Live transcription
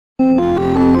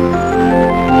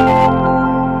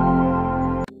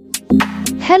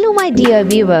Hello my dear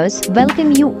viewers,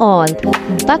 welcome you all.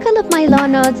 Buckle up my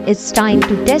learners, it's time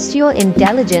to test your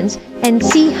intelligence and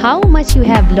see how much you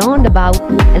have learned about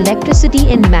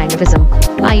electricity and magnetism.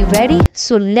 Are you ready?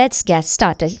 So let's get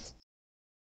started.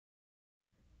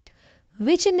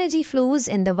 Which energy flows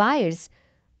in the wires?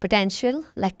 Potential,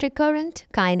 electric current,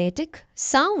 kinetic,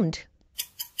 sound.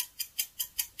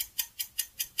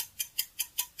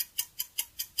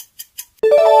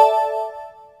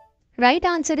 Right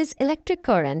answer is electric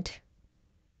current.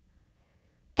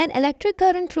 An electric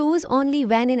current flows only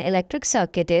when an electric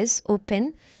circuit is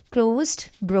open, closed,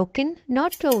 broken,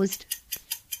 not closed.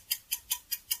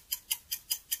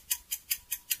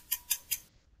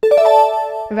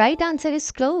 Right answer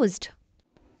is closed.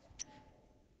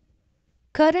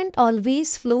 Current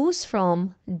always flows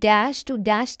from dash to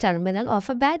dash terminal of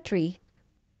a battery.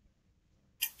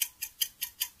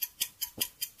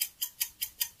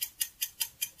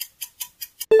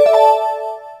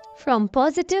 From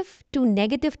positive to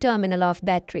negative terminal of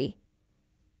battery.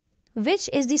 Which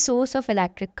is the source of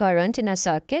electric current in a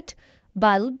circuit?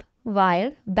 Bulb,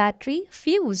 wire, battery,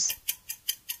 fuse.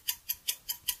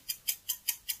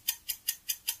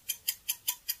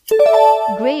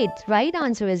 Great, right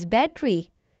answer is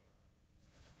battery.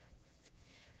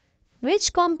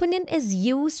 Which component is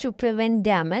used to prevent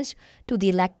damage to the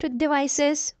electric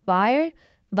devices? Wire,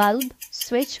 bulb,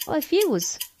 switch or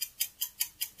fuse?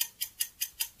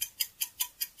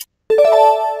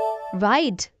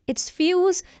 Right, it's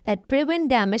fuse that prevent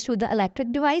damage to the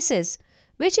electric devices.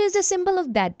 Which is the symbol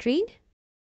of battery?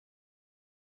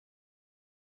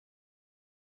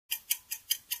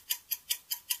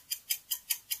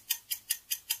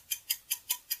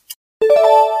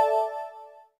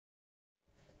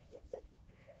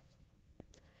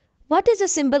 What is the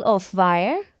symbol of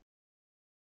wire?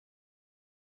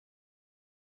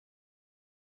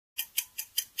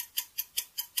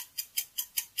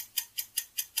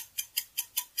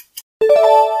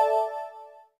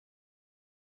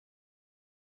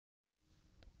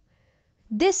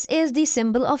 This is the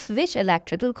symbol of which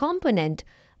electrical component?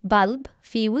 Bulb,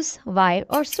 fuse, wire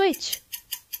or switch?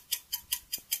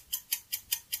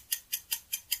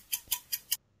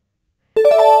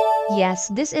 Yes,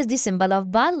 this is the symbol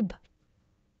of bulb.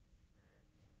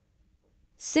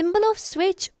 Symbol of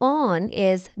switch on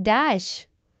is dash.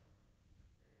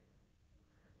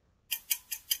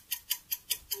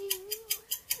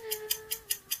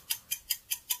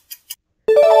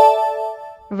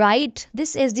 Right,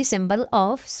 this is the symbol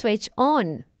of switch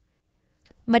on.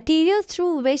 Materials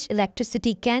through which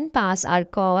electricity can pass are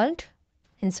called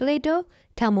insulator,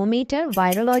 thermometer,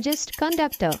 virologist,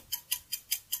 conductor.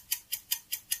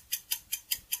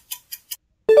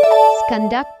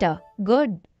 Conductor,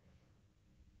 good.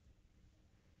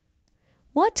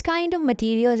 What kind of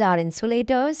materials are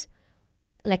insulators?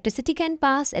 Electricity can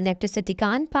pass, electricity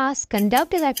can't pass,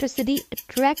 conduct electricity,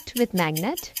 attract with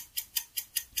magnet.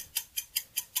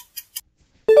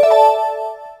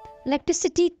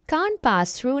 Electricity can't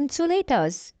pass through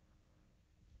insulators.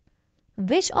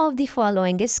 Which of the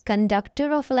following is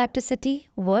conductor of electricity?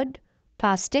 Wood,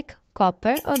 plastic,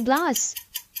 copper or glass?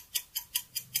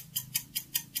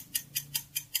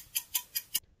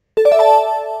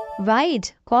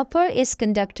 Right, copper is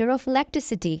conductor of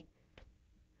electricity.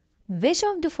 Which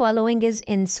of the following is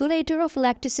insulator of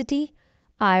electricity?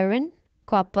 Iron,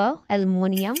 copper,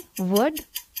 aluminium, wood?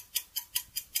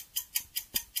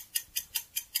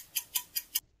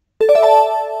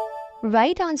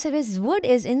 Right answer is wood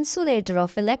is insulator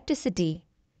of electricity.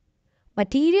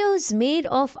 Materials made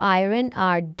of iron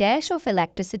are dash of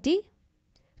electricity.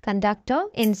 Conductor,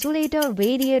 insulator,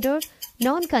 radiator,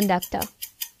 non-conductor.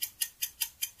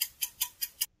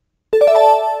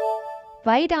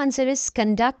 Right answer is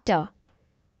conductor.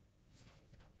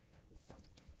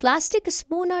 Plastic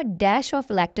spoon are dash of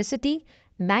electricity.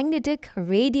 Magnetic,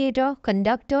 radiator,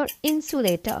 conductor,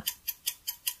 insulator.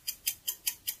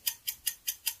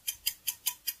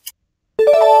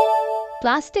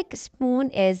 Plastic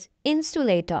spoon is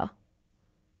insulator.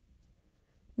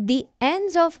 The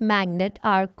ends of magnet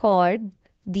are called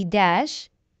the dash.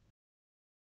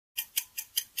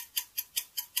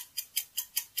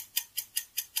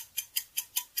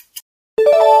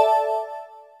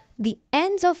 The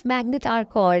ends of magnet are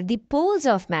called the poles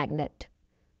of magnet.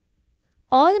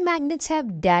 All magnets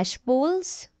have dash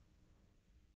poles.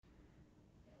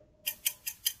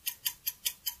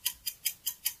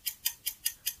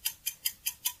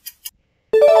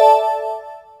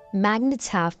 Magnets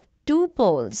have two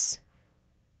poles.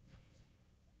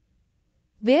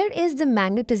 Where is the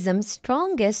magnetism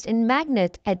strongest in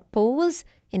magnet, at poles,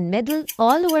 In middle,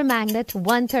 all over magnet,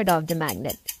 1/3 of the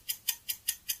magnet.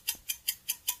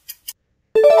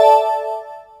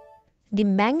 The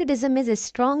magnetism is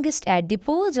strongest at the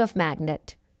poles of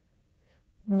magnet.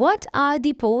 What are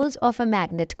the poles of a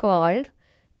magnet called?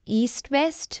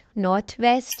 East-west,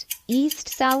 north-west,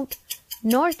 east-south,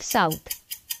 north-south.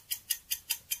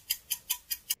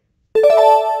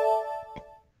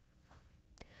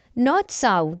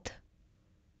 North-south.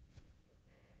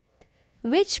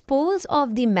 Which poles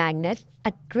of the magnet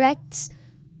attracts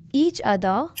each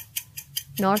other?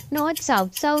 North-north,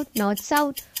 south-south,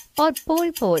 north-south, or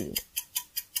pole-pole?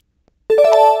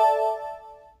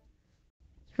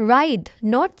 Right,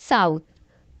 north-south.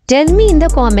 Tell me in the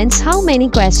comments how many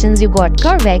questions you got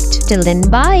correct. Till then,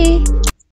 bye.